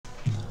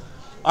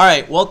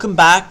Alright, welcome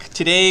back.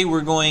 Today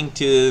we're going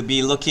to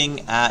be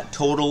looking at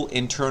total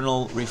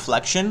internal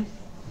reflection.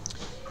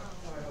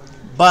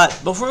 But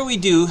before we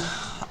do,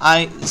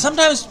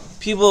 sometimes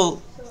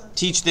people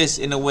teach this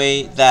in a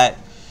way that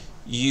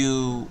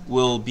you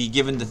will be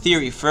given the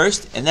theory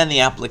first and then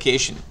the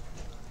application.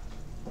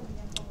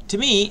 To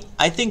me,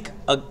 I think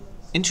an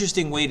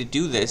interesting way to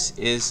do this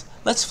is,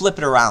 let's flip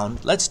it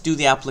around. Let's do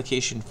the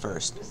application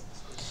first.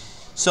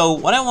 So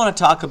what I want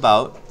to talk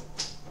about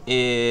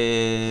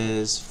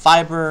is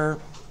fiber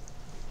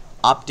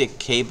optic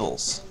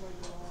cables.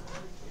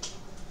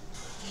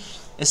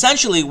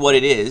 Essentially what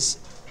it is,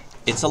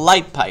 it's a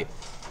light pipe.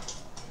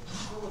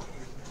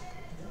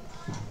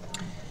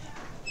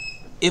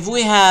 If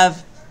we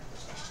have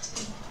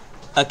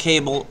a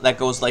cable that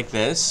goes like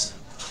this,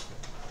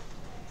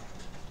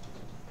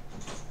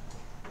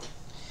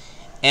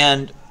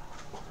 and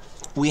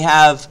we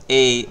have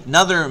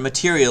another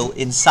material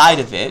inside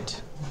of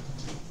it.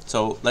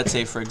 So let's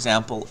say, for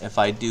example, if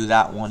I do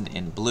that one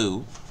in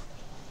blue,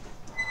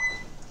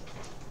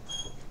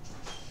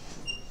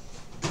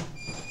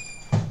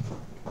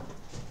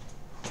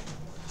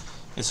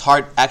 it's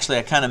hard. Actually,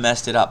 I kind of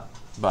messed it up,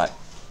 but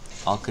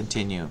I'll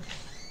continue.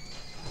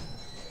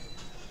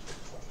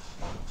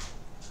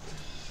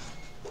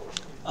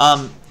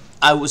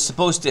 I was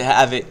supposed to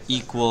have it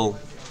equal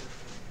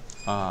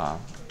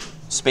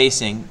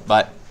spacing,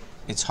 but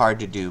it's hard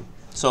to do.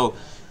 So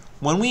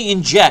when we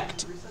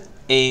inject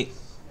a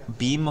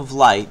beam of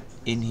light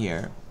in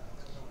here,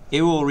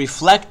 it will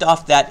reflect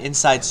off that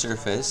inside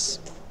surface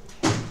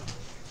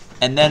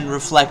and then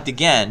reflect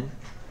again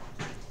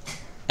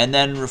and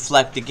then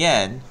reflect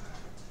again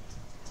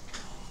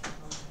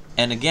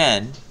and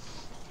again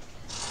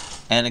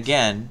and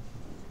again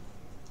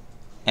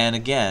and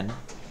again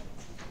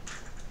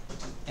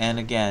and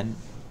again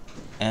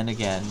and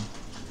again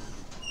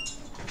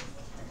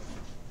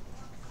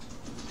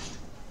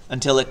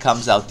until it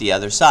comes out the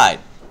other side.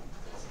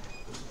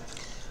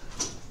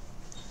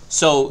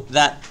 So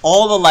that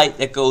all the light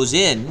that goes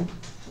in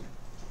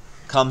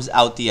comes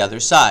out the other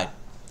side.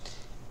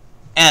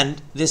 And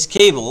this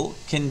cable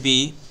can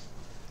be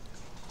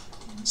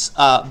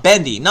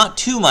bendy, not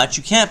too much.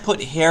 You can't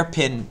put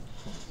hairpin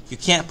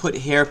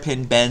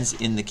bends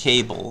in the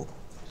cable.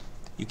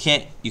 You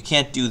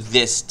can't do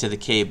this to the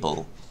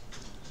cable.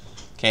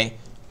 Okay?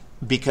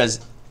 Because,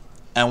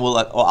 and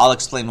I'll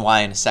explain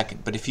why in a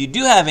second. But if you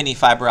do have any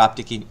fiber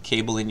optic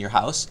cable in your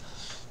house,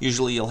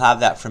 usually you'll have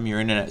that from your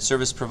internet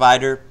service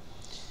provider.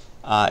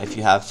 If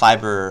you have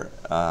fiber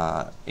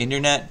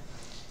internet,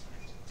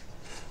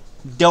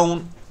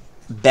 don't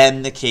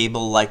bend the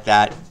cable like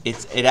that.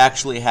 It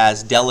actually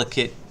has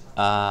delicate,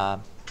 the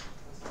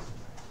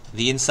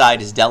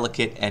inside is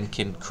delicate and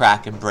can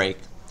crack and break.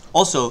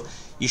 Also,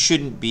 you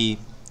shouldn't be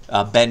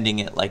bending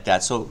it like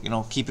that. So,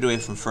 keep it away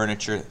from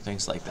furniture,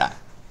 things like that.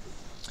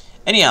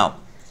 Anyhow,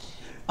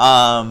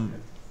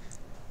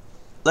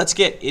 let's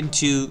get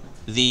into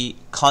the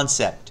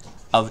concept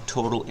of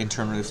total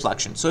internal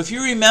reflection. So if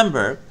you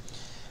remember,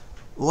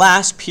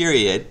 last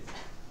period,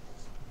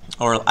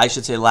 or I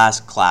should say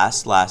last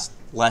class, last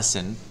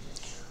lesson,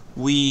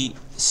 we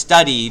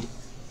studied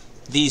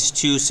these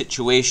two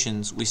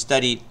situations. We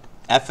studied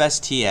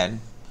FSTN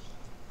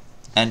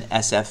and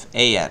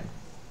SFAN.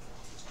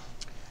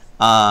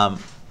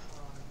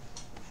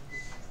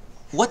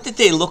 What did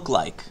they look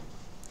like?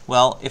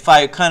 Well, if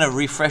I kind of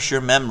refresh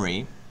your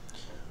memory,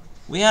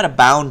 we had a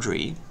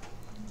boundary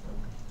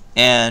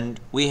and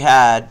we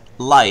had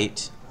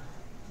light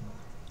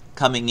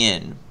coming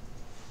in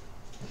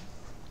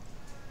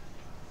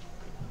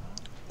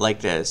like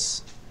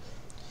this.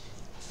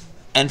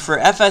 And for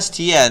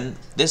FSTN,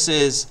 this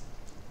is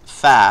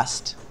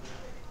fast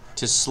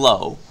to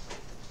slow.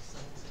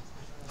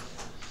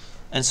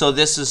 And so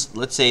this is,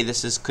 let's say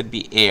this could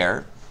be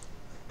air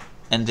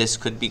and this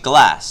could be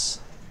glass.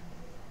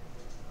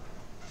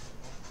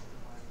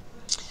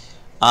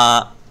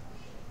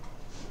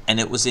 And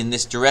it was in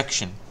this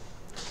direction.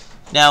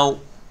 Now,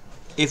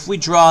 if we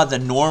draw the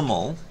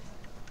normal,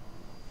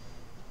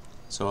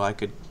 so I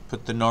could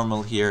put the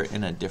normal here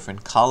in a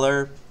different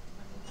color.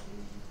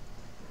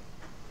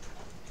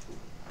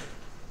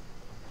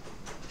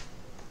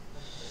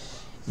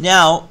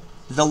 Now,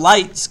 the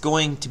light's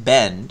going to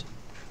bend,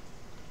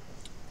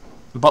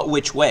 but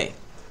which way?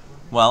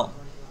 Well,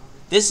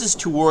 this is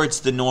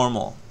towards the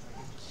normal.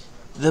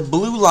 The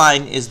blue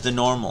line is the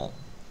normal.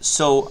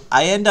 So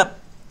I end up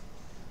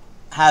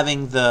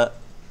having the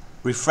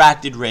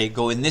refracted ray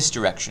go in this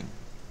direction.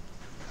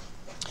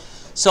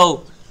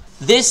 So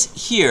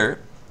this here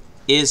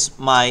is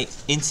my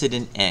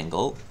incident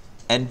angle,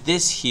 and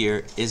this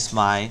here is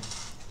my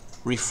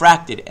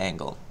refracted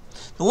angle.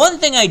 The one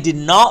thing I did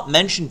not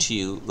mention to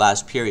you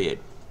last period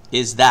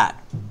is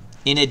that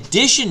in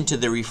addition to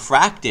the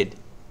refracted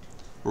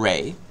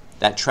ray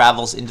that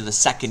travels into the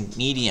second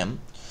medium,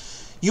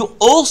 you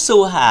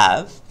also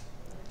have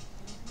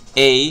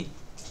a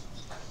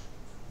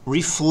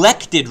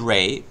reflected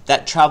ray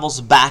that travels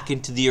back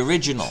into the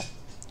original.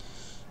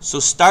 So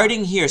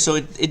starting here, so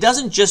it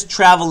doesn't just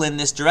travel in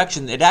this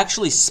direction, it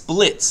actually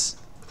splits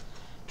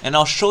And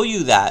I'll show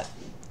you that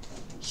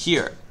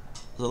here.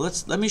 So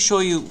let me show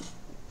you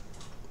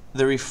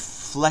the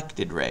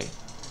reflected ray.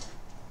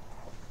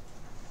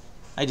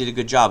 I did a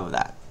good job of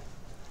that.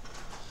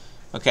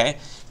 Okay,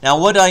 now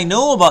what I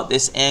know about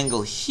this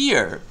angle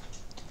here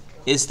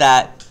is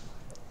that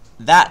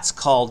that's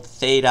called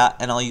theta,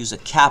 and I'll use a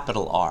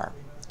capital R.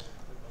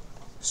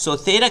 So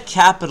theta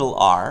capital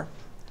R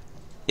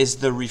is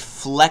the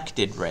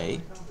reflected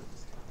ray,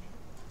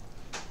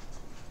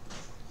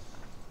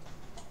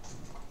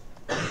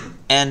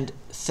 and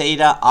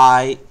theta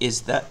I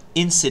is the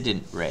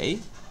incident ray.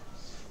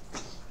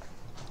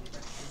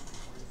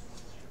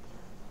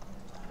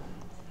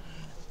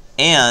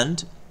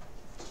 And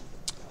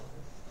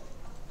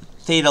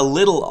theta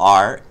little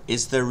r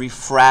is the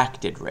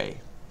refracted ray.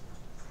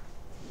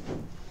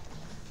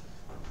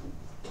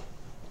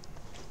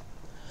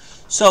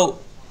 So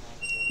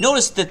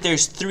notice that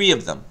there's three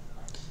of them.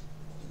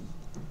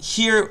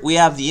 Here we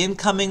have the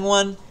incoming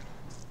one,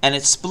 and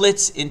it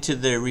splits into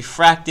the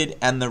refracted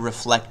and the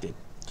reflected.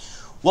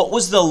 What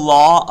was the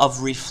law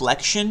of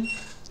reflection?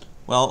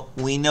 Well,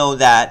 we know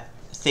that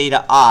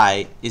theta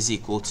I is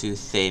equal to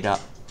theta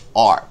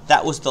R.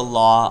 That was the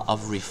law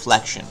of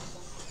reflection.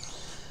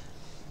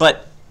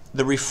 But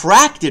the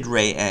refracted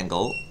ray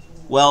angle,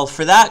 well,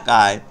 for that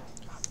guy,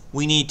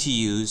 we need to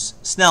use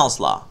Snell's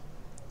law.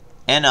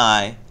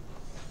 Ni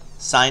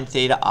sine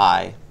theta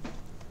I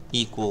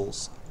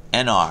equals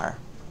Nr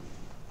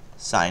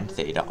sine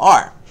theta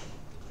R.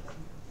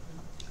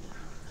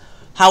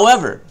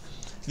 However,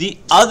 the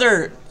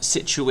other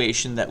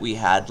situation that we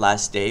had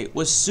last day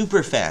was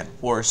superfan,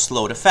 or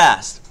slow to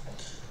fast.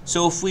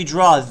 So if we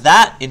draw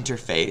that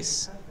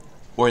interface,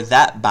 or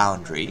that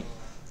boundary,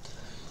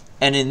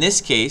 and in this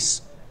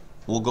case,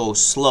 we'll go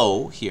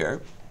slow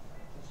here,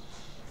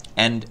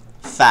 and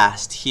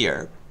fast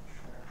here,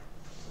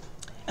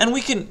 and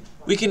we can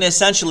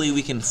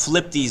essentially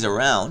flip these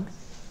around.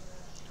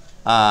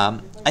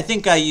 I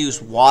think I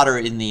used water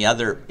in the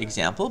other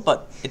example,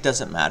 but it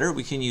doesn't matter.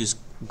 We can use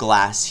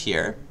glass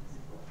here,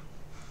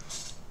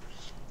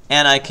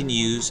 and I can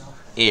use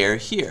air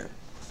here.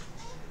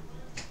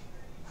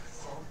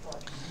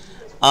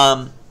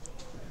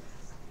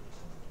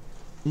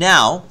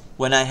 Now,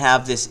 when I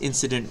have this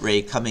incident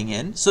ray coming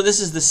in, so this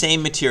is the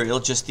same material,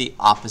 just the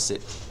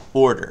opposite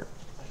order.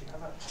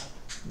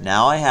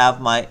 Now I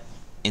have my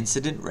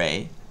incident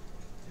ray,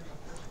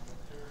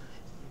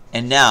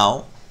 and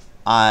now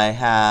I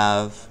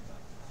have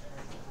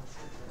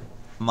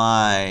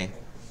my,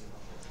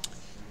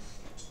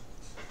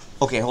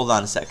 okay, hold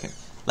on a second.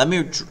 Let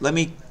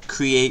me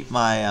create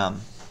my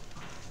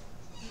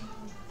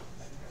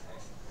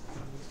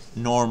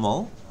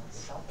normal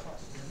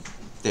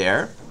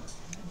there.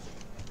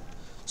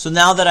 So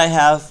now that I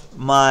have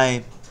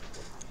my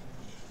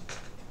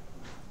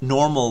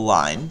normal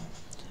line,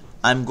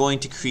 I'm going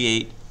to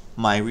create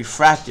my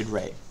refracted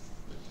ray.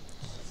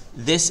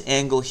 This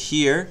angle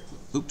here,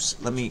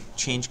 oops, let me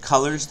change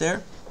colors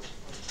there.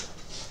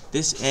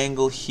 This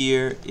angle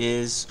here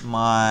is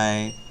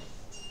my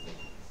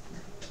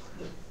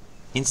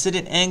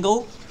incident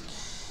angle.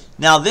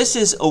 Now this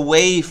is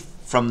away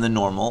from the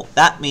normal.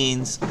 That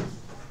means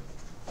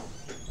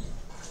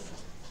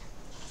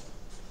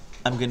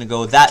I'm going to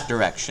go that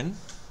direction.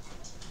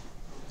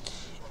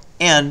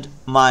 And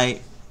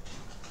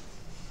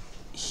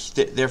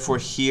therefore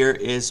here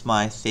is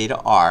my theta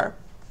R.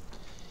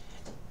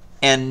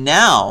 And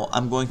now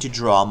I'm going to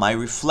draw my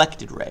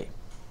reflected ray.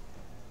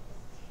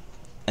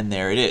 And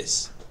there it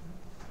is.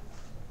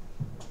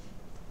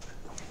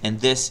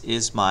 And this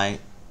is my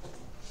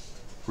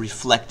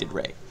reflected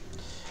ray.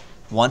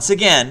 Once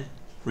again,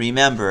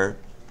 remember,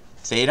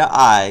 theta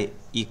I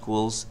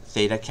equals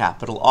theta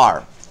capital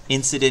R.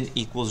 Incident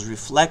equals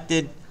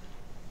reflected.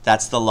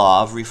 That's the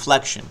law of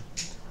reflection.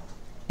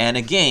 And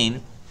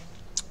again,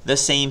 the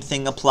same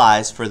thing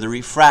applies for the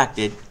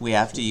refracted. We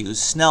have to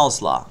use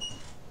Snell's law.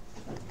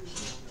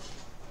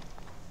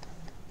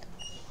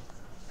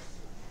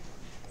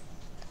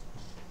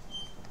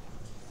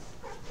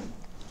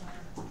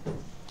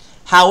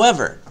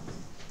 However,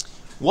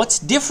 what's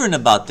different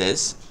about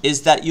this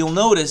is that you'll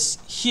notice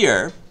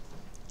here,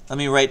 let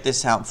me write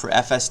this out for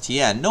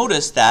FSTN.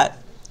 Notice that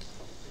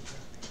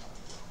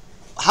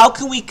how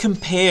can we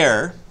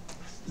compare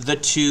the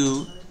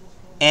two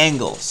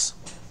angles?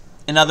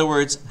 In other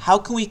words, how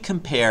can we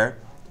compare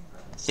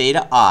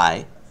theta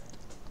I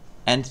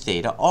and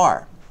theta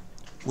R?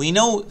 We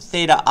know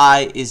theta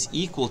I is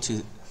equal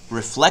to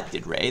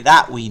reflected ray.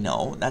 That we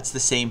know. That's the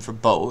same for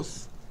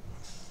both.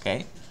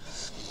 Okay?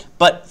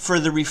 But for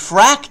the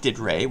refracted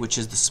ray, which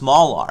is the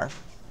small r,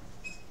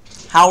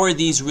 how are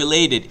these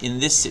related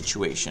in this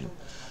situation?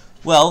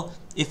 Well,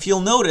 if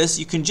you'll notice,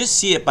 you can just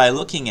see it by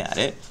looking at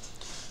it.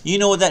 You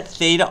know that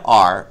theta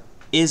R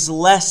is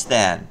less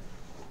than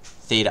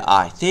theta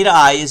I. Theta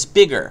I is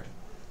bigger.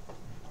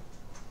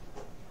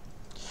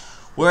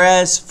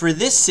 Whereas for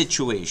this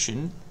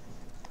situation,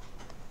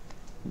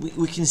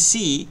 we can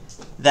see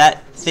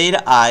that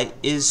theta I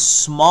is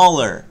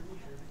smaller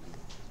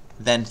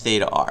than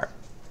theta R.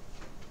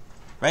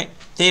 Right?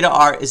 Theta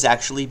R is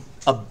actually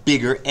a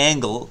bigger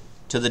angle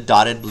to the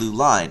dotted blue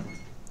line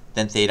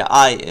than theta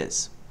I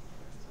is.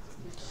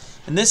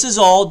 And this is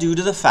all due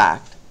to the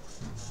fact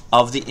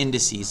of the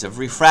indices of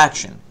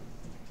refraction.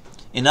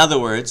 In other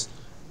words,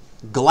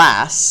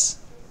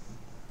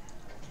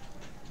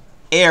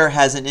 air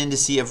has an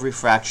indice of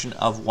refraction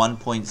of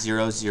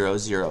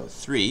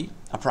 1.0003,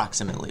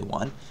 approximately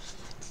 1,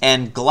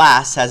 and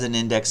glass has an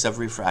index of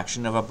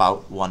refraction of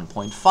about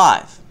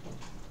 1.5.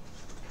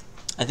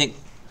 I think,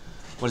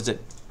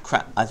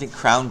 I think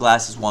crown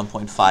glass is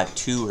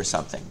 1.52 or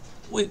something.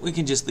 We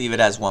can just leave it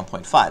as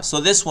 1.5.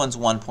 So this one's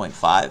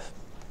 1.5,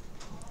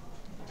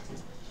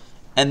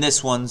 and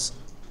this one's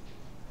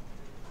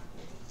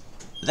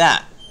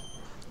that.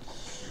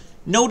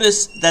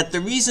 Notice that the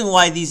reason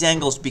why these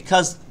angles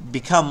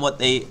become what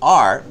they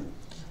are,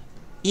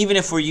 even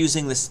if we're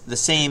using the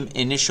same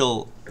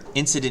initial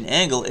incident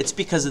angle, it's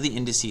because of the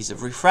indices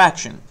of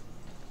refraction.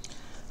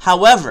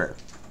 However,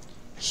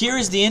 here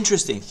is the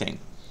interesting thing.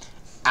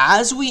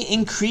 As we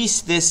increase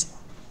this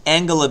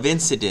angle of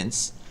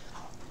incidence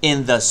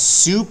in the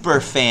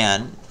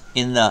superfan,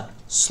 in the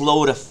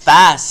slow to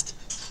fast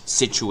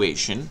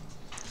situation,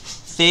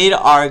 theta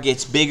r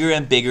gets bigger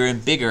and bigger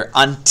and bigger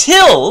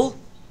until,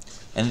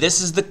 and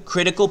this is the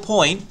critical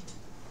point,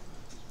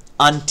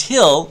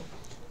 until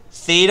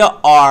theta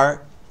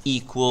r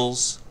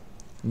equals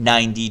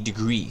 90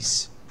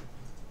 degrees.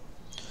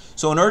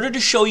 So in order to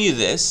show you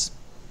this,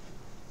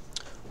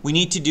 we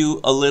need to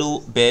do a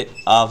little bit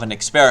of an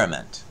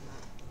experiment.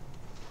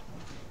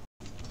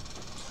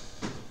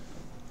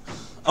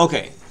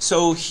 Okay,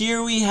 so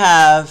here we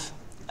have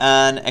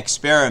an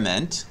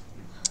experiment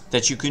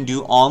that you can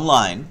do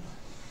online.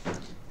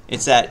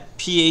 It's at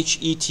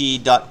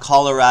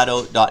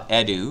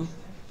phet.colorado.edu,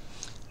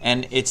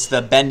 and it's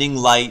the bending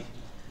light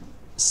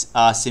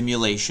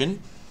simulation.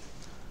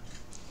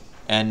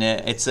 And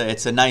it's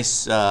a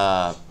nice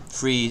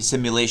free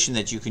simulation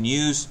that you can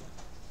use,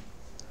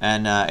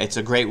 and it's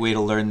a great way to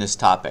learn this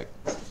topic.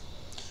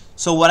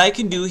 So what I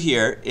can do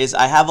here is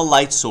I have a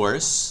light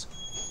source,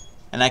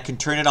 and I can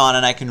turn it on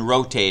and I can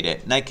rotate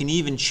it, and I can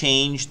even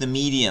change the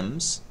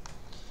mediums.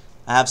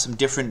 I have some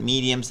different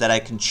mediums that I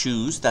can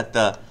choose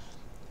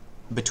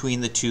between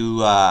the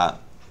two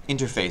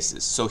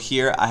interfaces. So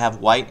here I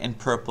have white and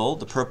purple.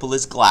 The purple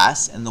is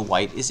glass and the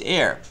white is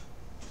air.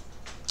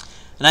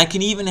 And I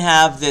can even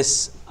have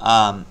this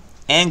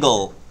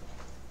angle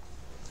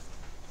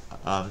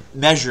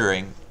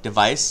measuring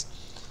device.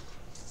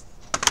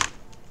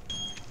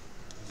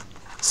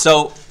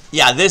 So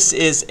yeah, this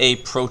is a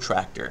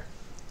protractor.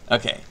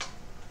 Okay,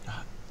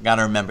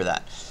 gotta remember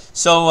that.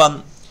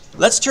 So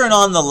let's turn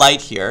on the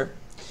light here.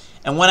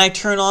 And when I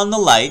turn on the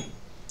light,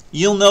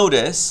 you'll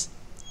notice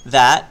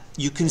that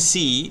you can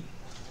see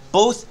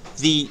both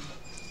the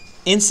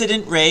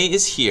incident ray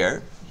is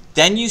here,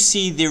 then you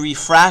see the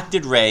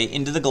refracted ray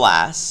into the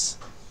glass,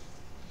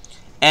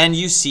 and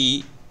you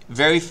see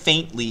very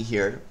faintly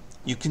here,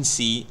 you can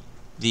see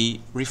the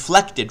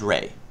reflected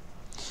ray.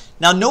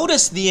 Now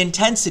notice the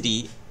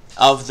intensity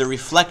of the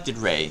reflected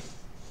ray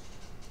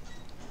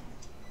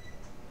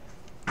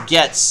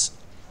gets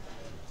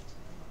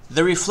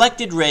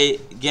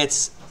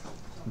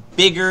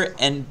bigger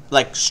and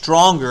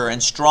stronger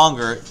and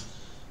stronger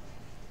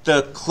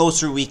the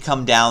closer we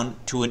come down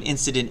to an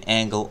incident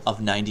angle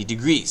of 90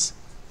 degrees,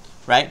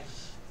 right?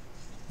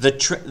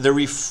 The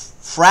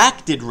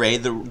refracted ray,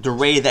 the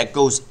ray that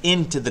goes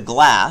into the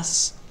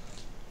glass,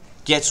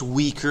 gets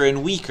weaker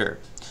and weaker.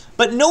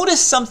 But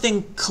notice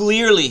something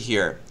clearly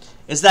here,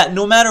 is that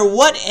no matter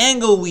what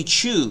angle we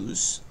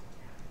choose,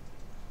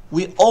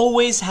 we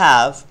always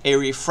have a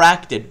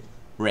refracted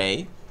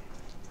ray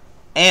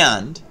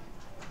and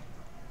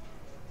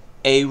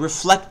a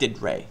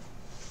reflected ray.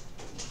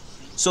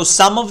 So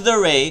some of the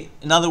ray,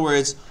 in other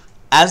words,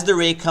 as the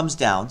ray comes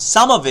down,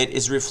 some of it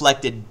is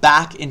reflected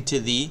back into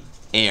the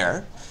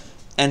air,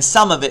 and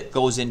some of it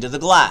goes into the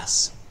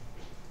glass.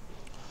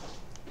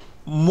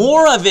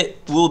 More of it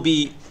will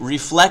be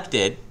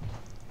reflected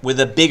with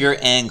a bigger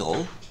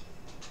angle.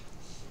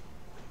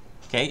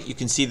 Okay, you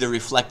can see the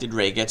reflected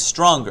ray gets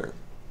stronger.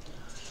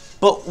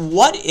 But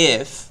what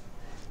if,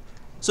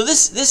 so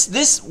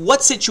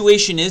what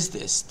situation is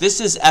this?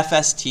 This is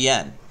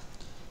FSTN.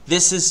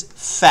 This is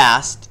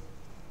fast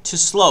to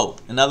slow.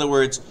 In other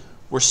words,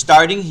 we're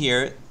starting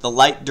here, the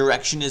light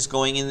direction is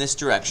going in this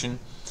direction,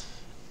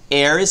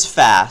 air is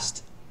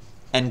fast,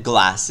 and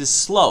glass is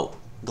slow.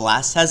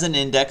 Glass has an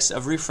index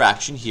of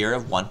refraction here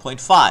of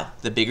 1.5.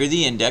 The bigger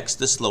the index,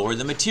 the slower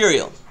the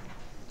material,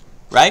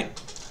 right?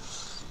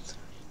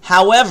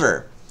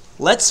 However,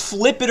 let's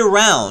flip it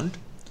around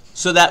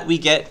so that we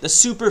get the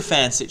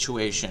superfan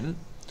situation.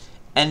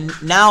 And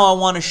now I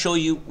want to show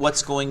you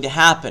what's going to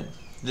happen.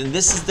 Then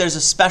there's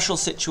a special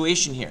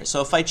situation here.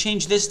 So if I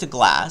change this to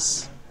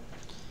glass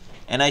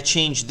and I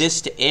change this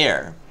to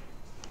air,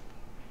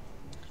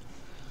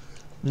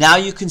 now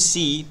you can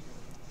see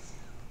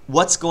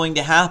what's going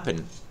to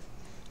happen.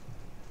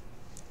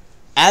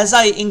 As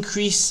I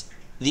increase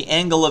the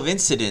angle of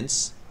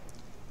incidence,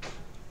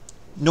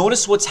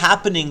 notice what's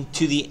happening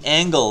to the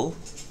angle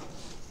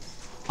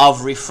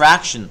of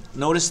refraction,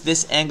 notice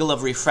this angle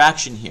of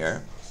refraction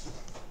here,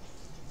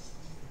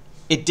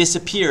 it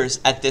disappears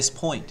at this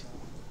point.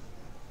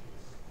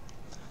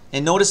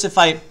 And notice if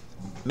I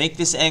make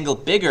this angle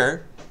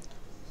bigger,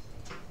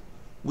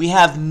 we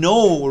have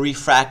no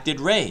refracted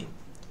ray.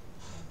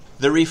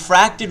 The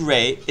refracted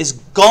ray is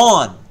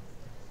gone.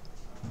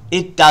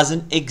 It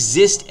doesn't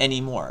exist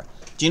anymore.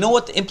 Do you know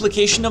what the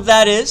implication of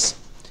that is?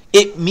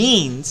 It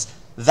means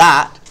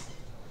that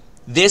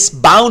this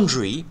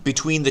boundary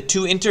between the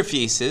two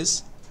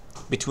interfaces,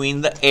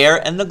 between the air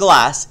and the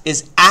glass,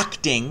 is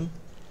acting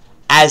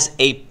as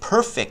a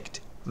perfect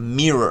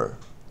mirror.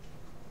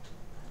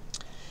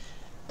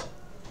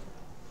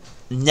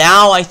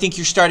 Now I think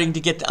you're starting to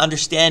get the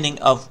understanding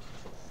of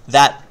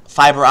that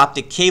fiber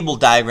optic cable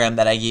diagram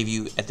that I gave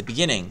you at the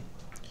beginning.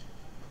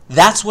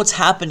 That's what's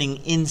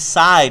happening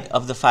inside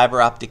of the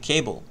fiber optic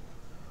cable.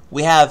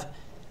 We have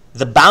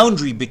the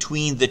boundary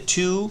between the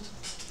two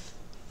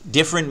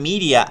different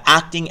media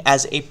acting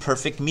as a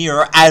perfect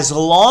mirror, as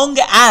long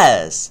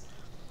as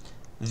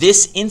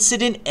this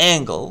incident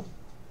angle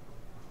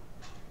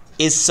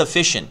is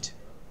sufficient.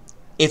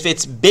 If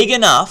it's big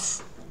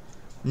enough,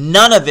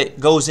 none of it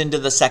goes into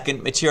the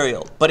second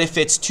material. But if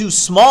it's too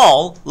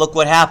small, look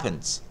what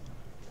happens.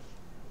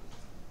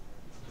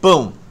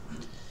 Boom.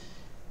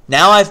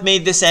 Now I've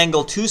made this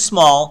angle too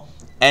small,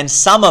 and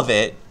some of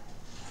it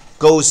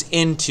goes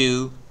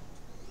into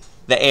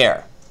the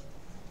air.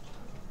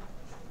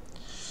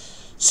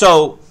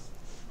 So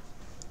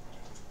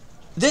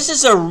this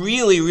is a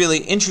really, really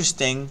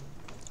interesting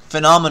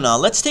phenomenon.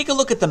 Let's take a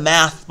look at the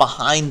math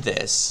behind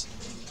this.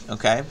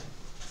 Okay?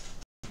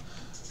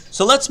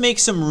 So let's make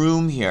some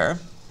room here,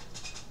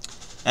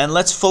 and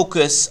let's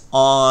focus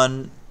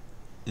on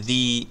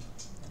the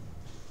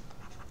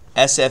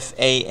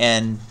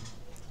SFAN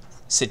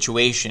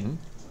situation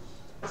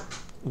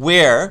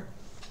where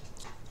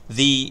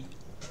we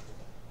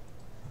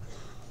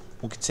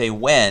could say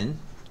when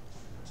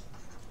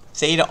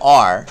theta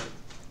r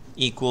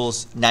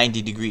equals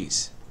 90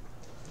 degrees.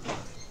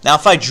 Now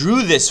if I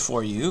drew this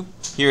for you,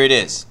 here it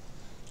is.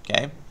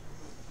 Okay?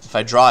 If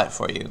I draw it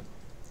for you,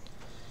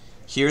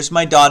 here's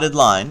my dotted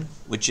line,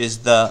 which is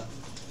the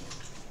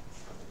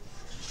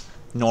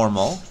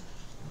normal.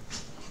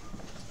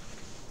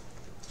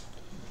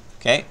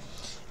 Okay?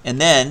 And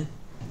then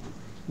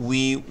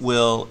we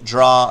will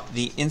draw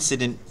the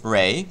incident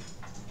ray.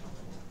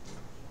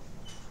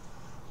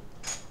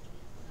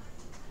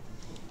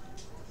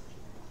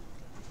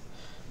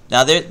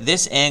 Now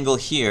this angle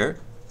here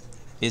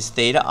is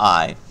theta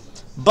I,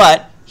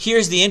 but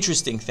here's the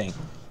interesting thing,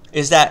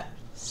 is that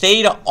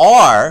theta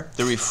r,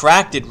 the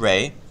refracted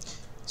ray,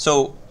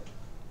 so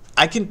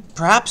I can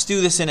perhaps do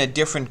this in a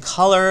different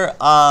color.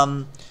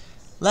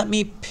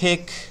 Let's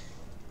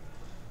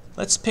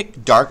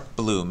pick dark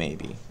blue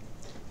maybe,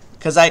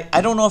 because I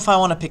don't know if I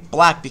want to pick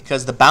black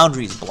because the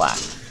boundary is black.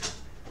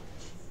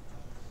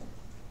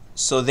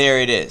 So there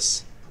it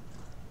is.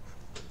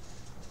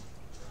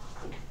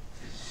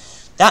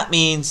 That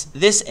means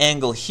this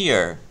angle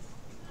here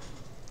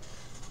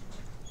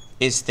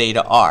is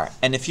theta r.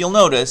 And if you'll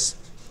notice,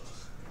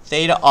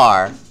 theta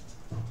r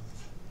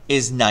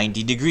is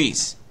 90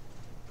 degrees,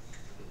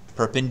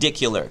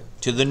 perpendicular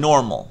to the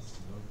normal.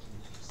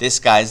 This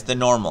guy's the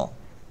normal.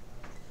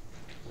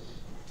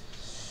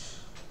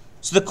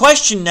 So the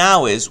question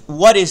now is,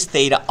 what is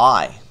theta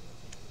I?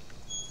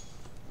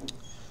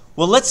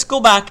 Well, let's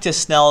go back to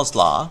Snell's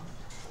law.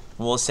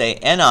 We'll say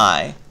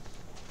Ni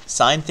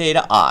sine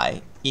theta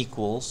I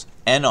equals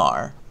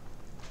Nr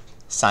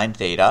sine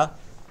theta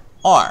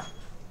r.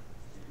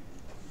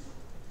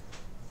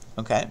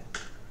 Okay?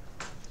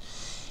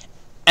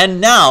 And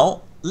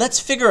now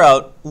let's figure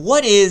out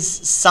what is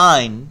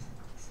sine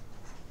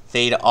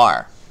theta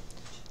r.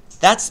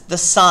 That's the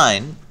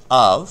sine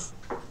of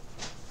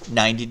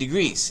 90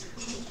 degrees.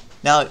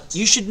 Now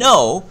you should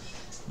know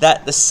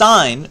that the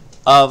sine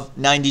of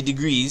 90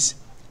 degrees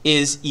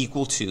is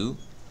equal to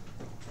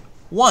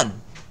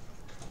 1.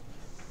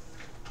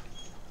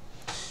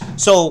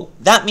 So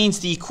that means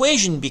the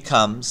equation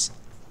becomes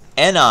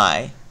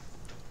Ni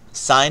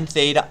sine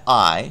theta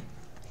I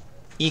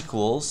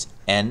equals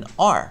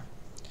Nr.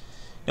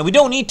 Now we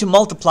don't need to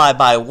multiply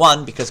by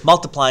 1 because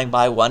multiplying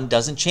by 1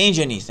 doesn't change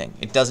anything.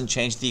 It doesn't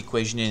change the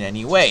equation in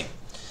any way.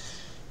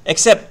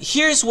 Except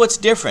here's what's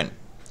different.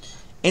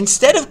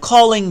 Instead of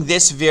calling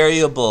this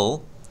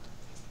variable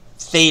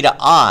theta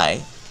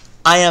I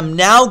am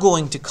now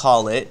going to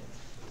call it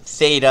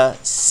theta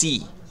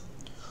c.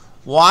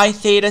 Why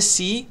theta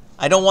c?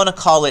 I don't want to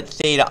call it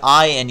theta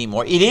I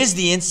anymore. It is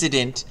the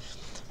incident,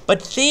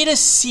 but theta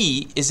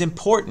c is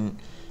important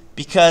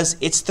because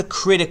it's the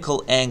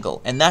critical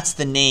angle, and that's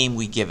the name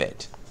we give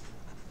it.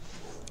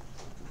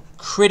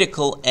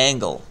 Critical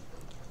angle.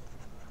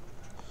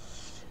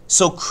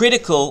 So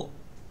critical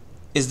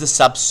is the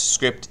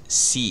subscript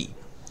c.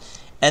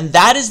 And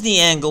that is the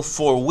angle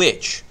for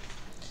which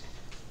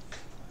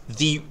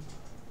the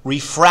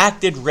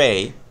refracted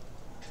ray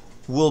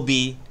will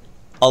be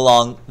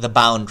along the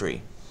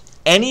boundary.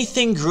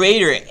 Anything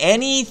greater,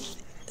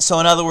 so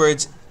in other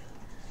words,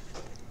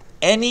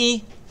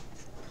 any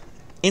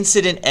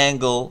incident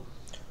angle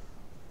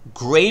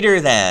greater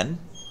than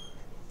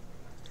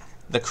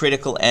the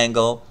critical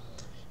angle,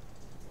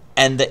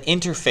 and the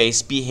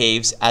interface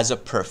behaves as a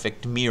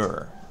perfect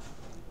mirror.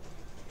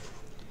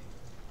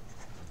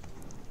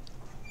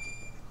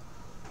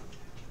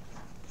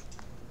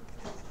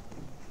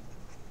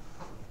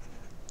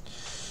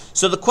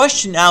 So the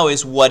question now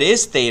is, what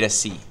is theta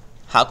c?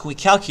 How can we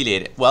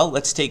calculate it? Well,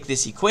 let's take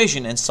this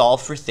equation and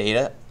solve for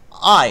theta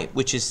I,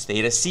 which is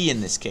theta c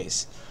in this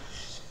case.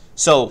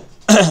 So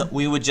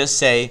we would just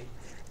say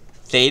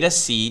theta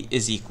c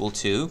is equal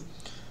to,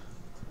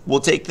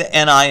 we'll take the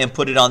ni and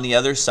put it on the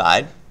other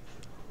side.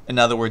 In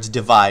other words,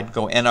 divide,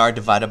 go nr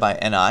divided by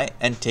ni,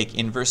 and take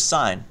inverse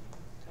sine.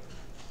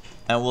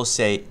 And we'll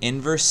say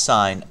inverse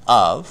sine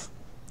of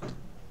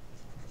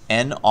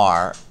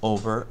nr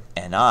over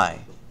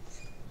ni.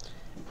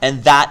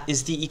 And that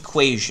is the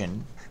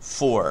equation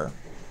for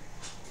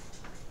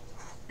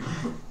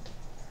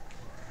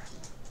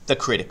the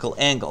critical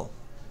angle.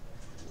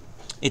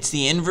 It's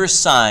the inverse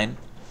sine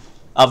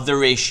of the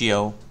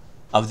ratio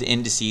of the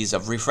indices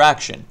of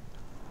refraction.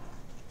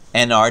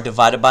 nr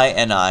divided by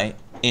ni,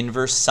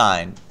 inverse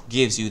sine,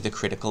 gives you the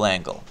critical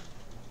angle.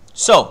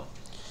 So,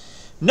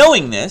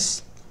 knowing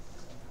this,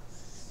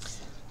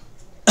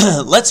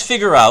 let's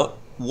figure out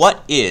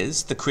what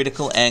is the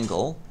critical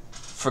angle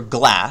for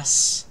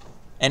glass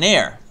and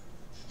air.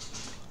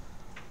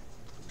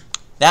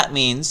 That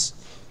means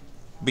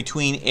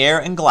between air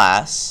and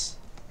glass,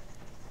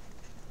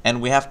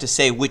 and we have to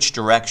say which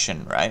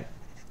direction, right?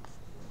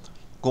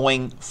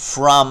 Going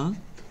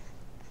from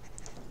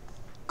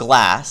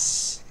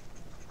glass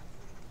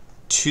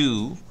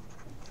to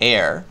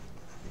air,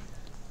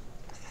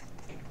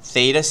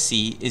 theta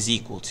c is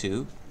equal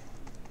to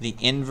the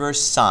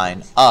inverse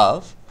sine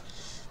of,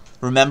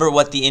 remember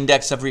what the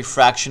index of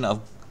refraction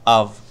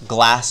of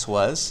glass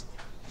was?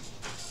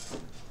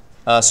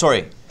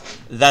 Sorry,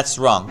 that's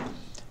wrong.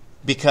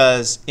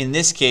 Because in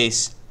this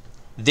case,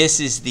 this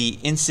is the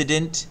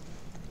incident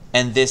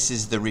and this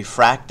is the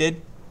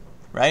refracted,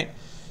 right?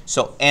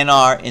 So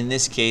nr in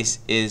this case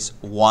is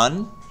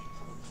 1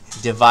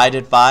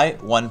 divided by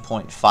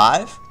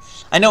 1.5.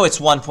 I know it's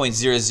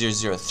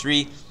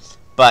 1.0003,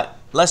 but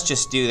let's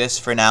just do this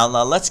for now.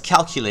 Now let's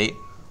calculate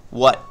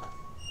what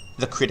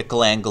the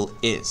critical angle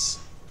is.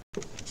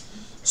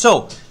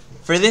 So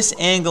for this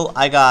angle,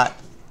 I got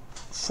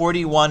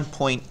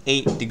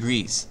 41.8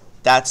 degrees.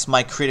 That's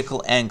my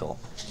critical angle.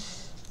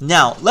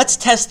 Now, let's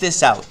test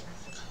this out.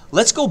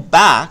 Let's go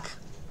back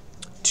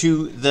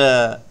to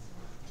the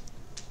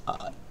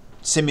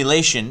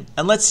simulation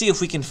and let's see if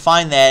we can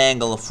find that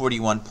angle of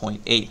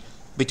 41.8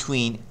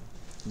 between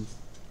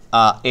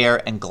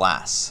air and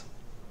glass.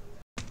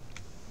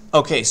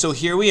 Okay, so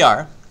here we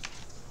are.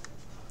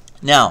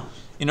 Now,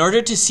 in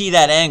order to see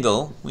that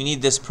angle, we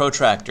need this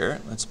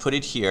protractor. Let's put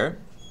it here,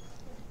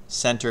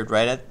 centered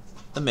right at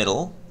the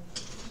middle.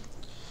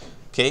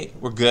 Okay,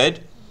 we're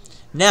good.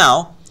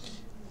 Now,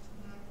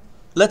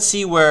 let's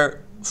see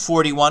where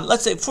 41,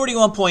 let's say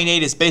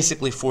 41.8 is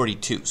basically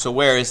 42. So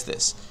where is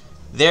this?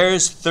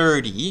 There's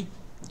 30.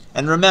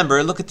 And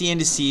remember, look at the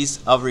indices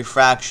of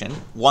refraction.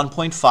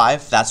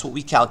 1.5, that's what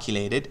we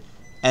calculated,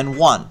 and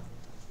 1.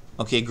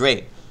 Okay,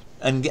 great.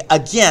 And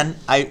again,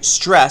 I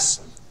stress,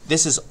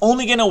 this is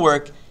only going to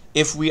work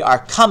if we are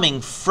coming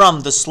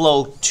from the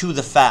slow to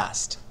the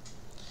fast.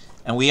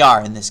 And we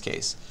are in this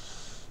case.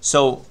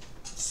 So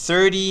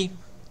 30,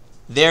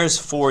 there's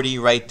 40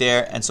 right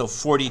there, and so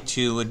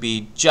 42 would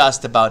be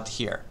just about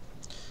here.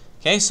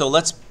 Okay, so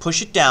let's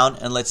push it down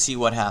and let's see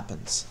what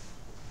happens.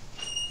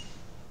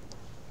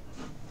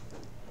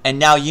 And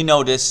now you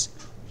notice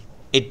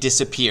it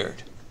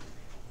disappeared.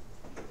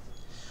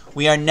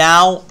 We are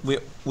now,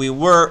 we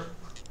were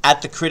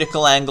at the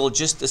critical angle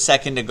just a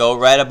second ago,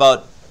 right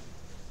about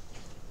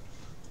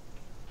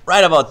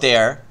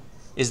there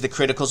is the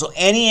critical. So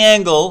any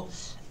angle,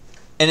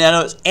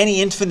 and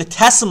any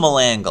infinitesimal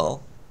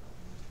angle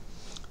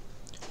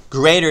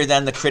greater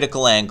than the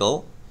critical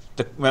angle.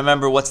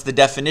 Remember, what's the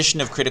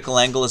definition of critical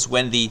angle is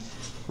when the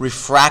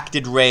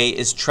refracted ray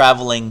is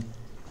traveling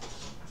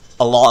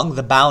along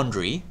the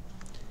boundary.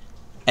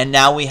 And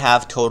now we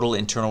have total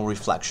internal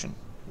reflection.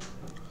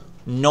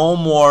 No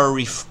more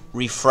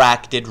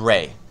refracted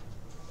ray.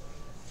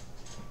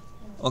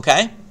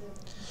 Okay?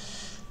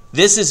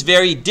 This is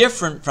very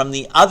different from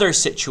the other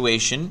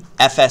situation,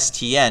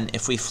 FSTN.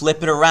 If we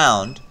flip it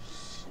around,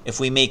 if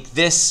we make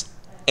this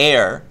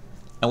air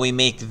and we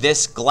make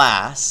this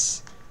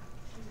glass,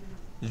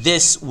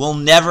 this will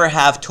never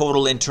have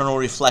total internal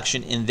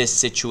reflection in this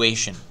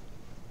situation.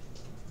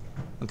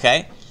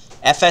 Okay?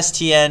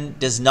 FSTN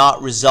does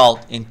not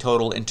result in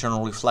total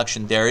internal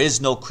reflection. There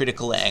is no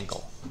critical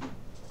angle.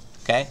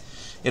 Okay?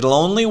 It'll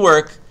only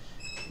work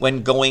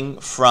when going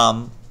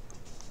from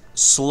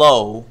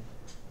slow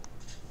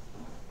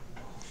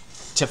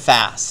to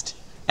fast.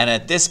 And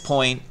at this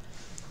point,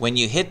 when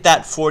you hit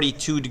that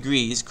 42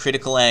 degrees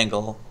critical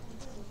angle,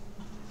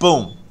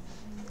 boom,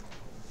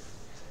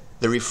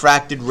 the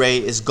refracted ray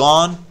is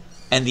gone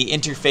and the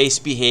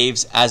interface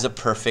behaves as a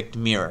perfect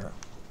mirror.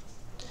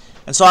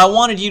 And so I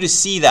wanted you to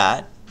see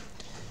that.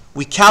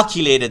 We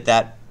calculated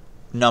that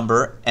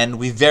number and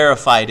we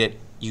verified it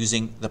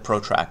using the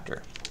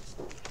protractor.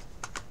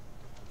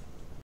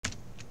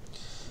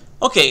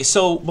 Okay,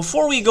 so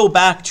before we go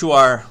back to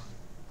our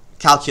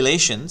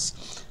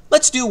calculations,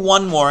 let's do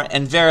one more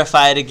and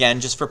verify it again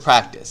just for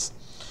practice.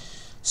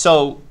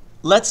 So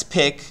let's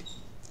pick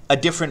a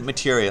different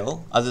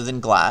material other than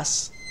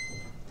glass.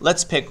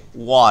 Let's pick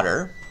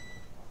water.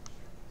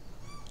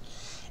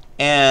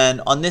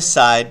 And on this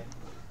side,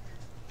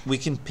 we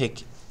can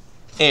pick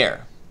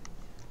air.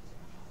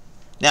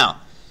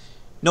 Now,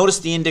 notice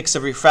the index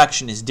of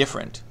refraction is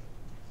different.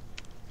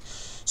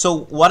 So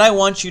what I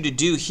want you to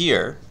do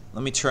here,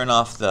 let me turn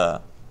off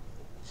the...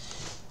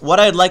 What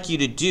I'd like you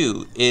to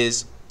do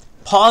is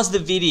pause the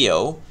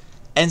video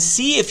and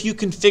see if you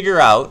can figure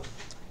out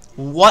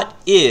what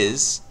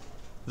is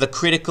the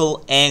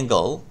critical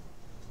angle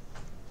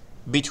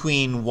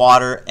between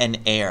water and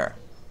air.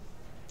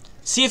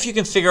 See if you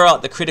can figure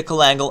out the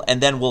critical angle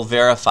and then we'll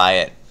verify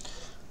it.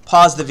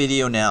 Pause the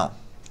video now.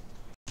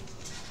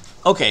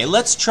 Okay,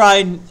 let's try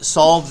and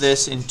solve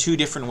this in two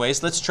different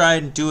ways. Let's try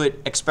and do it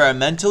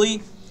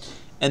experimentally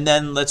and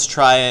then let's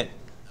try it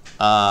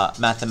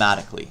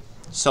mathematically.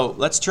 So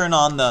let's turn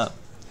on the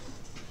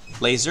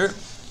laser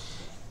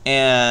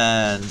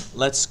and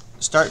let's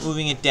start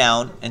moving it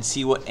down and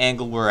see what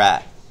angle we're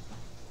at.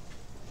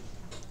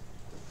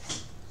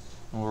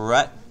 We're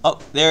at, oh,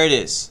 there it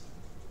is.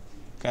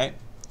 Okay.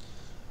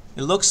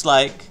 It looks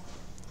like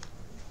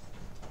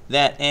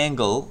that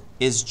angle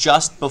is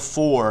just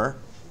before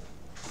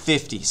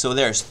 50. So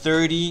there's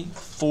 30,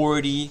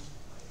 40,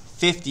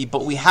 50,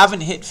 but we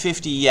haven't hit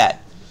 50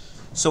 yet.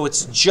 So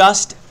it's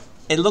just,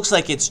 it looks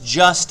like it's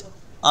just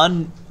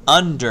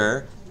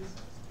under.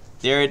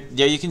 There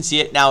you can see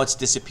it. Now it's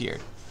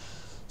disappeared.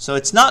 So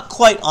it's not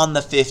quite on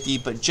the 50,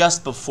 but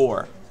just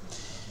before.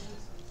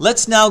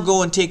 Let's now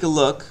go and take a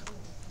look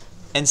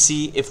and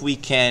see if we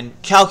can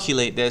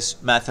calculate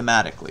this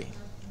mathematically.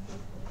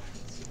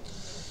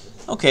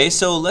 Okay,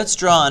 so let's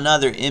draw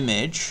another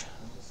image.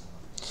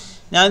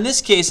 Now in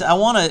this case, I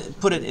want to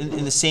put it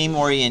in the same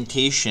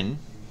orientation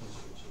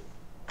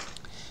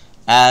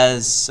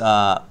as,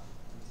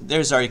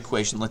 there's our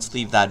equation. Let's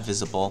leave that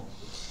visible.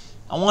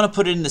 I want to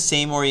put it in the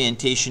same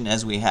orientation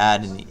as we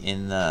had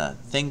in the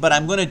thing, but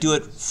I'm going to do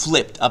it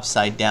flipped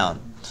upside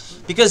down.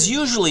 Because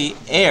usually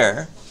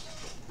air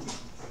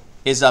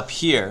is up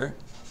here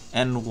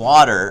and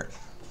water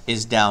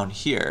is down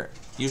here.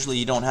 Usually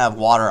you don't have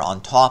water on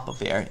top of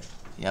air.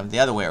 You have the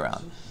other way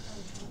around.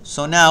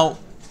 So now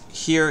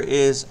here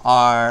is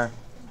our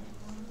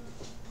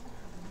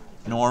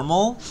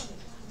normal.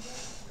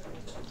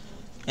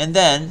 And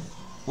then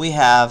we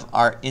have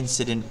our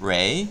incident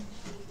ray.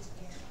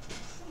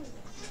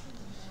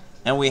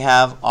 And we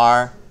have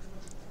our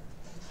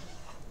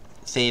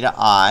theta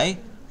I.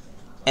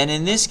 And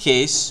in this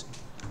case,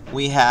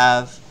 we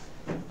have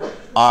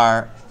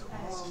our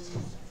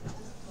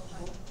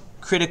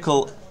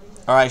critical,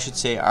 or I should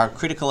say our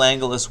critical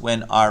angle is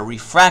when our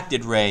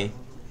refracted ray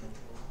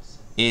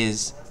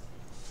is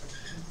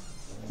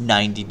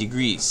 90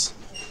 degrees.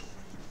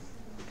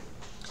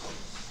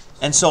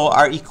 And so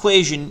our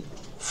equation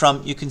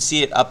from, you can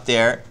see it up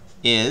there,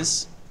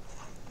 is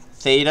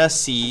theta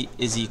C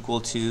is equal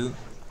to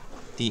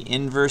the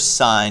inverse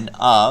sine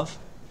of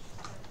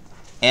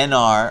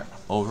NR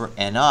over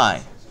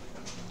NI.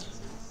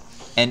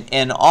 And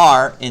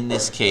NR in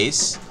this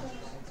case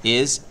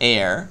is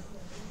air.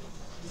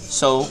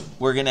 So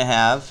we're going to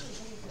have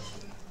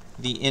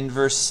the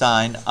inverse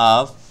sine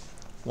of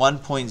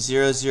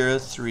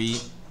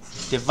 1.003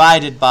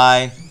 divided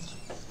by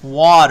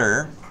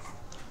water.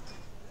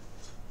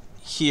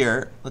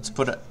 Here, let's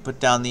put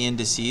down the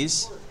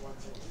indices.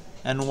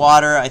 And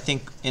water, I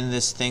think in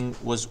this thing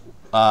was,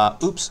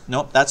 oops,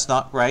 nope, that's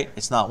not right.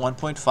 It's not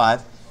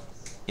 1.5.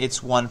 It's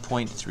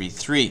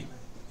 1.33.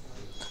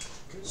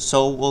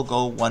 So we'll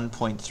go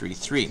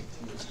 1.33.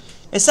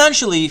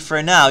 Essentially,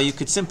 for now, you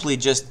could simply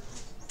just,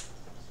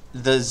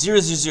 the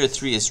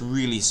 0003 is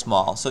really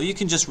small. So you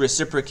can just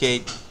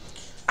reciprocate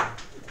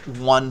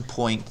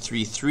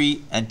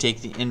 1.33 and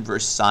take the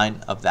inverse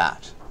sine of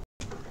that.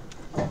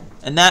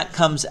 And that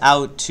comes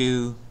out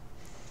to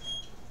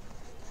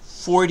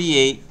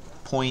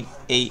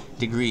 48.8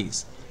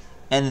 degrees.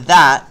 And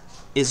that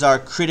is our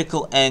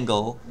critical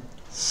angle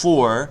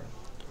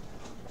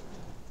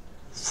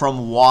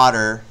from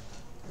water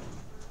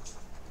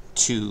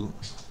to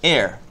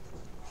air.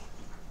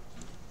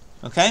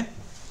 Okay?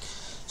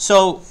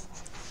 So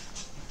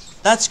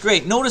that's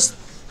great. Notice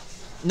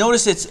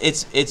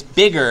it's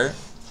bigger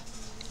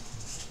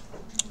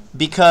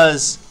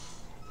because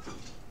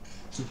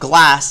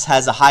glass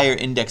has a higher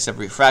index of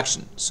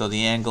refraction, so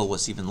the angle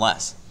was even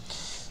less.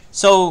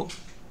 So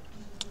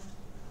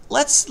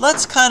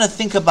let's kind of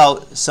think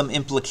about some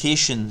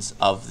implications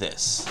of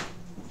this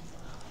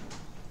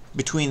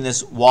between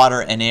this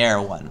water and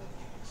air one.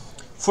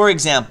 For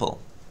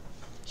example,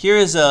 here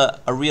is a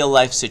real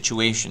life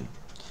situation,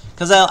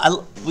 because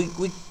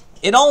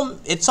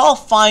it's all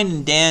fine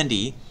and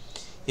dandy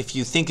if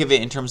you think of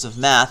it in terms of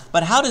math,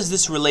 but how does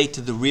this relate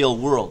to the real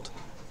world?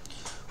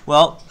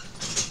 Well,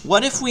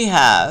 what if we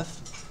have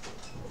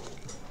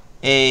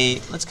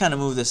let's kind of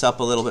move this up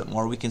a little bit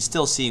more. We can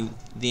still see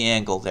the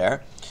angle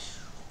there.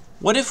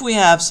 What if we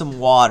have some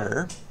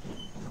water,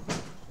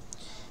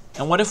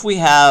 and what if we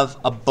have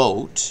a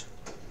boat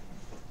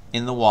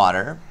in the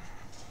water,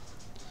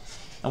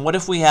 and what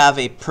if we have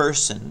a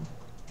person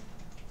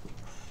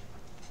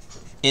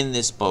in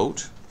this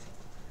boat,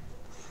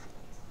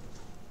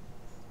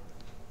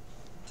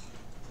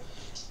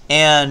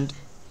 and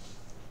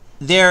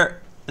they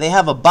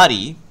have a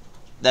buddy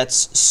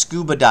that's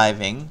scuba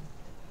diving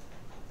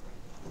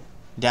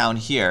down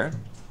here,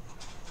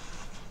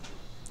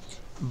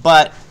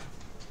 but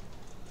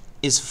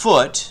his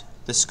foot,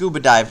 the scuba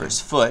diver's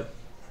foot,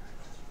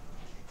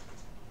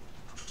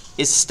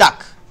 is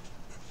stuck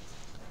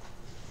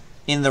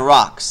in the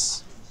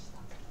rocks.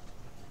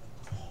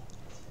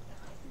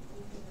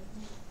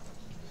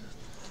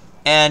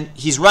 And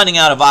he's running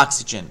out of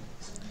oxygen.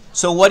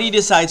 So what he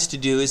decides to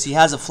do is he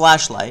has a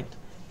flashlight.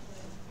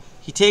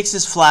 He takes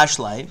his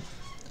flashlight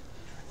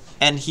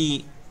and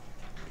he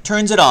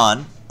turns it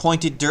on,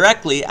 pointed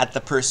directly at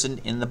the person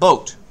in the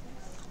boat.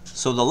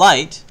 So the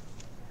light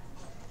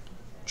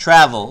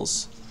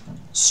travels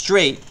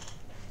straight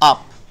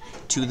up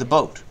to the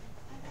boat.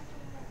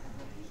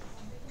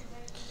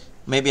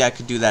 Maybe I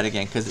could do that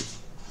again because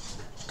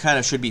it kind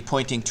of should be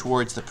pointing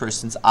towards the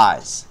person's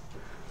eyes.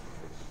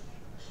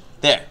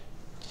 There.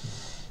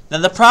 Now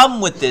the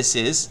problem with this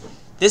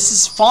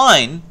is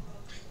fine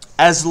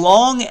as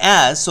long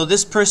as, so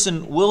this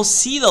person will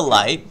see the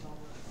light,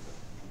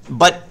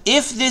 but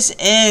if this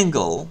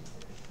angle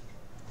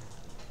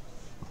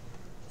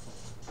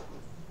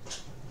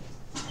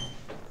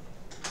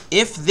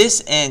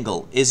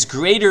is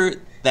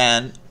greater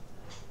than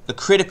the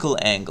critical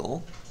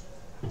angle,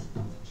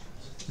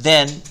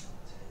 then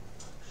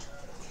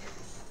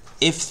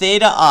if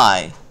theta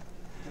I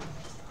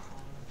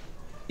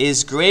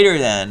is greater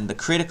than the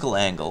critical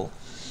angle,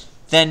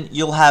 then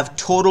you'll have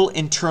total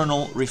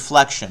internal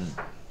reflection,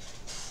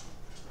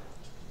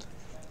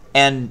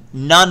 and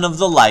none of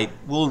the light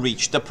will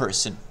reach the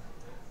person.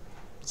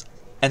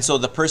 And so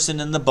the person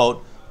in the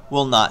boat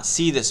will not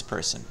see this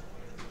person.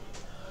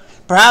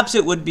 Perhaps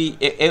it would be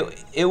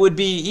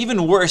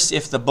even worse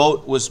if the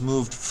boat was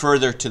moved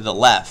further to the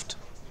left.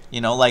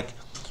 You know, like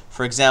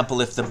for example,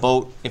 if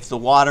the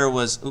water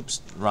was,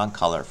 oops, wrong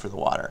color for the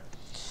water.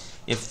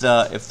 If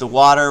the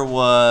water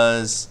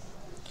was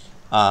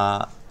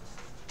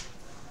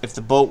if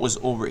the boat was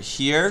over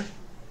here,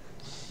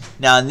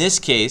 now in this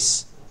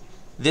case,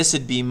 this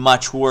would be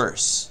much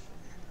worse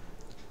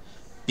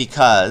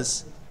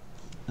because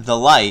the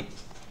light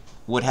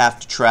would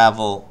have to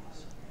travel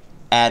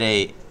at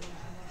a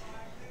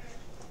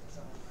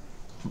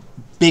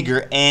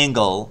bigger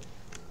angle,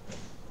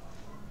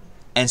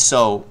 and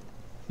so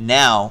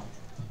now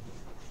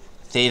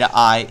theta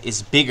I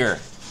is bigger.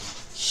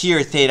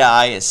 Here theta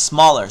I is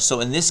smaller. So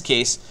in this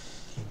case,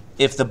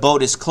 if the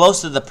boat is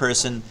close to the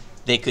person,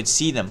 they could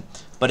see them.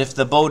 But if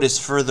the boat is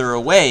further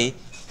away,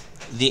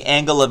 the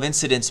angle of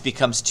incidence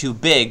becomes too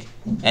big,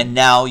 and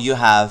now you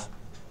have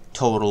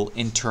total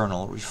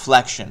internal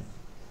reflection.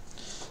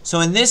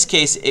 So in this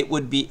case, it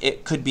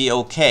could be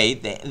okay.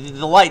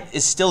 The light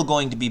is still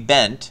going to be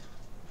bent.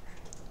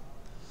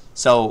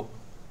 So,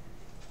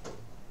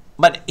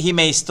 but he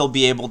may still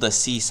be able to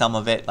see some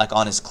of it, like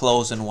on his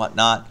clothes and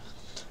whatnot.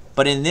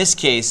 But in this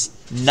case,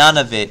 none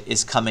of it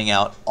is coming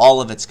out.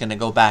 All of it's going to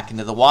go back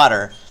into the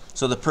water.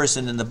 So the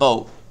person in the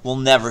boat will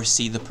never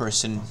see the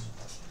person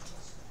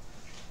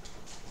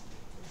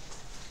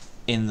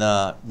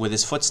with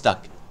his foot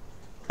stuck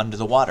under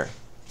the water.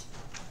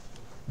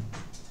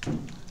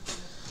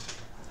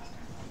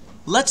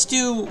 Let's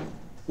do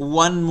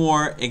one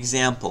more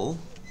example.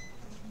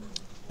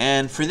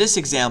 And for this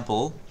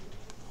example,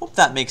 hope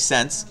that makes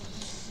sense.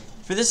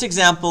 For this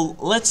example,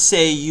 let's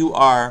say you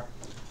are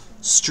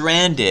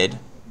stranded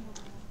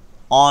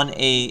on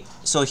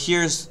so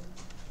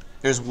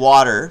there's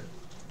water.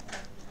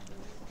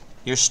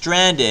 You're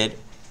stranded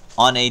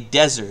on a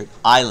desert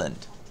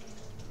island.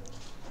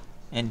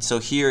 And so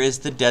here is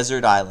the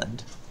desert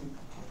island.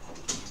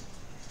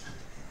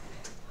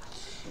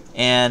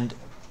 And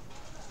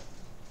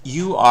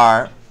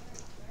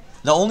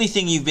the only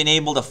thing you've been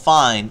able to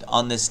find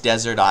on this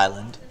desert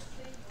island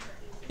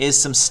is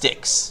some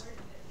sticks.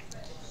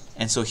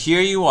 And so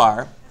here you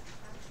are,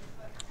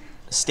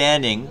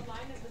 standing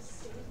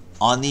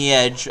on the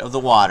edge of the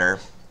water,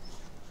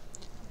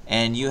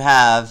 and you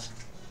have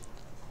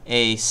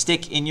a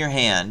stick in your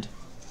hand,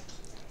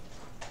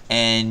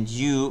 and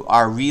you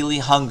are really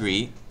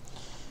hungry.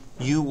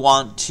 You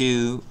want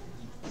to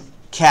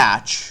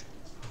catch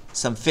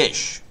some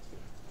fish,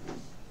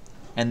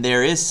 and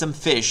there is some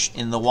fish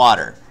in the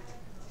water.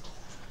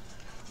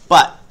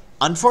 But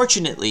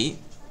unfortunately,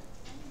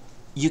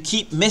 you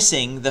keep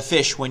missing the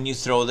fish when you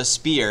throw the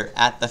spear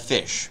at the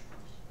fish.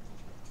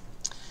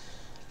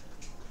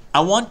 I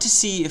want to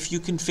see if you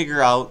can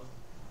figure out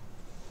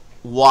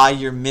why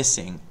you're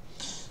missing.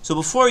 So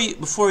before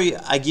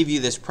I give you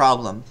this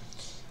problem,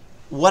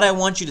 what I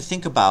want you to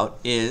think about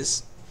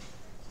is,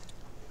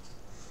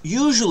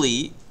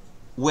 usually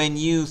when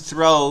you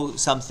throw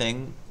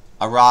something,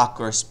 a rock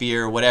or a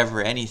spear or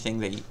whatever, anything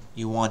that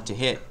you want to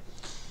hit,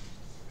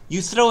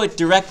 you throw it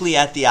directly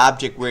at the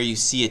object where you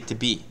see it to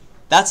be.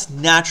 That's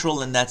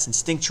natural and that's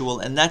instinctual,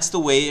 and that's the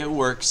way it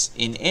works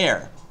in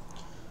air.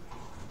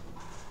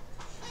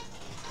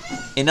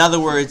 In other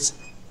words,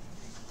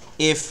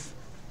 if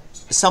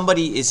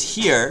somebody is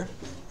here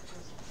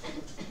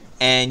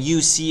and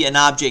you see an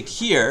object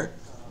here,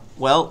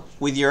 well,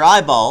 with your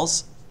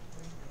eyeballs,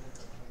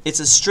 it's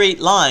a straight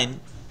line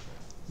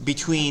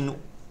between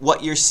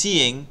what you're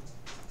seeing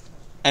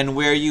and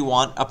where you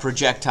want a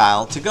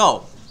projectile to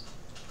go.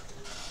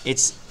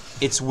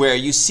 It's where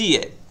you see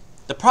it.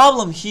 The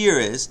problem here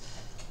is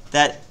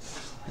that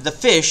the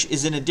fish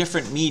is in a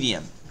different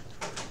medium.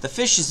 The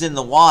fish is in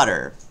the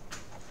water,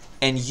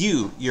 and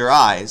your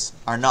eyes,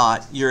 are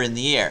not. You're in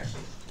the air.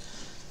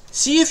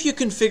 See if you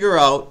can figure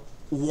out,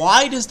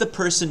 why does the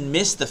person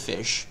miss the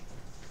fish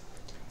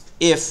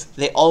if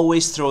they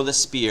always throw the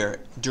spear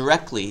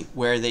directly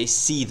where they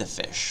see the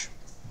fish?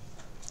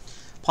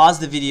 Pause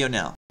the video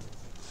now.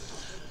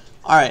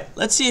 Alright,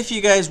 let's see if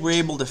you guys were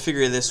able to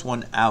figure this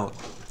one out.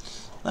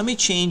 Let me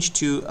change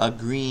to a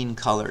green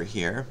color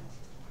here,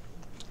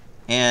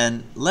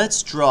 and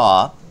let's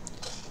draw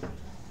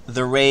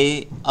the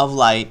ray of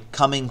light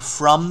coming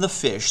from the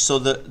fish. So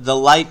the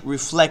light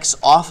reflects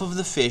off of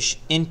the fish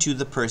into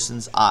the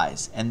person's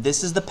eyes, and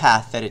this is the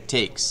path that it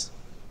takes.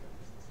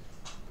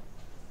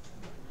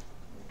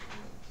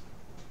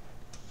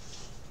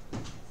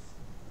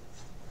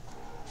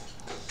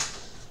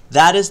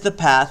 That is the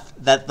path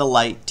that the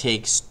light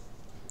takes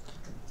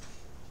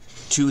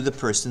to the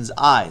person's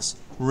eyes.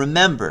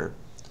 Remember,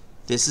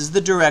 this is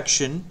the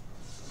direction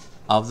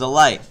of the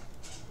light.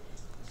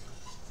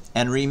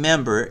 And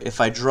remember,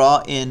 if I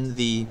draw in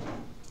the,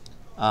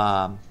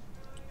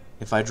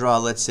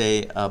 let's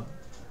say, a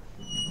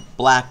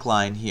black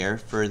line here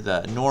for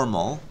the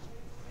normal,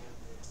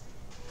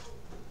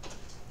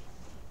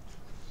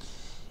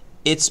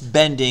 it's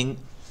bending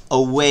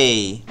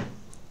away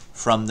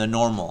from the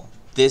normal.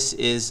 This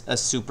is a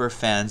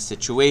superfan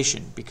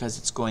situation because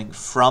it's going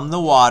from the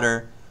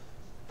water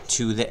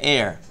to the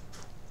air.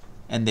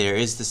 And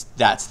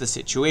that's the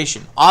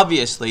situation.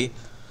 Obviously,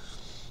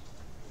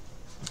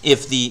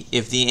 if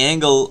the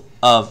angle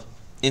of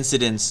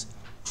incidence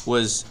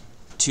was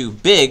too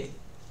big,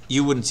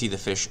 you wouldn't see the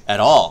fish at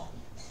all.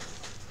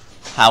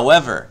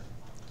 However,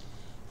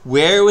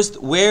 where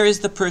is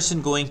the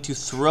person going to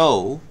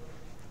throw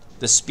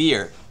the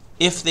spear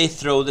if they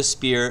throw the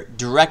spear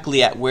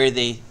directly at where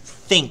they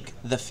think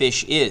the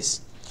fish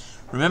is?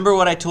 Remember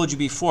what I told you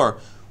before.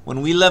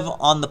 When we live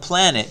on the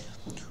planet,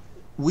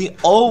 we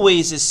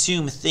always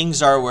assume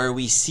things are where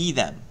we see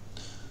them.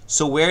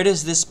 So where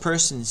does this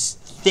person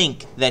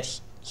think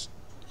that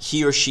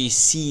he or she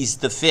sees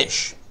the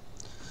fish?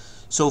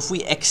 So if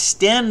we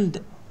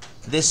extend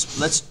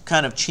this, let's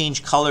kind of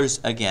change colors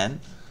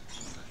again.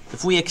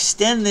 If we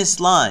extend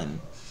this line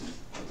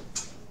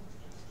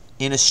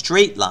in a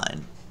straight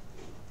line,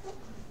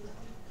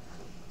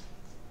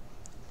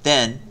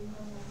 then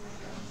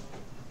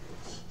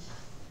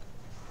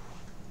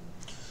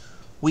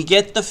we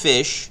get the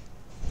fish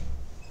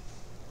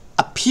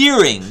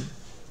appearing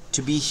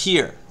to be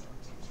here.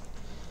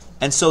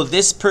 And so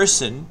this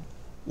person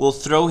will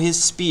throw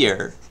his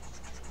spear,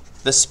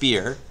 the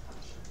spear,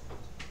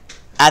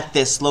 at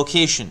this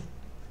location.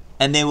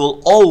 And they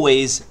will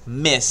always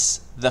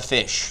miss the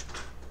fish.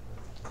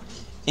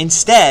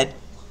 Instead,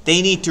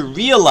 they need to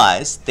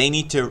realize, they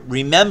need to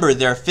remember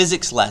their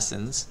physics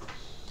lessons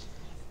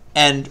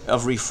and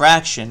of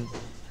refraction,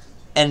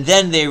 and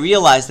then they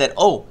realize that,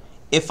 oh,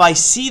 if I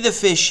see the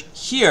fish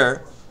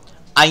here,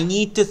 I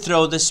need to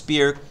throw the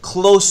spear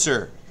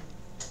closer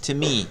to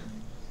me.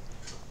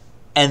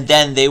 And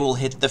then they will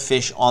hit the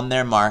fish on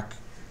their mark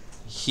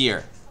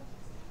here.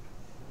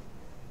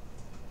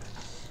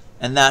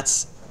 And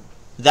that's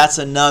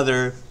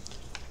another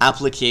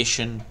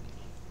application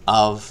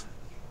of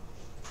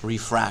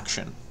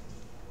refraction.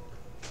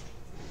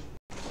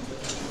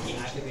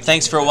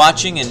 Thanks for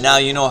watching, and now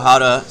you know how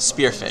to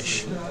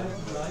spearfish.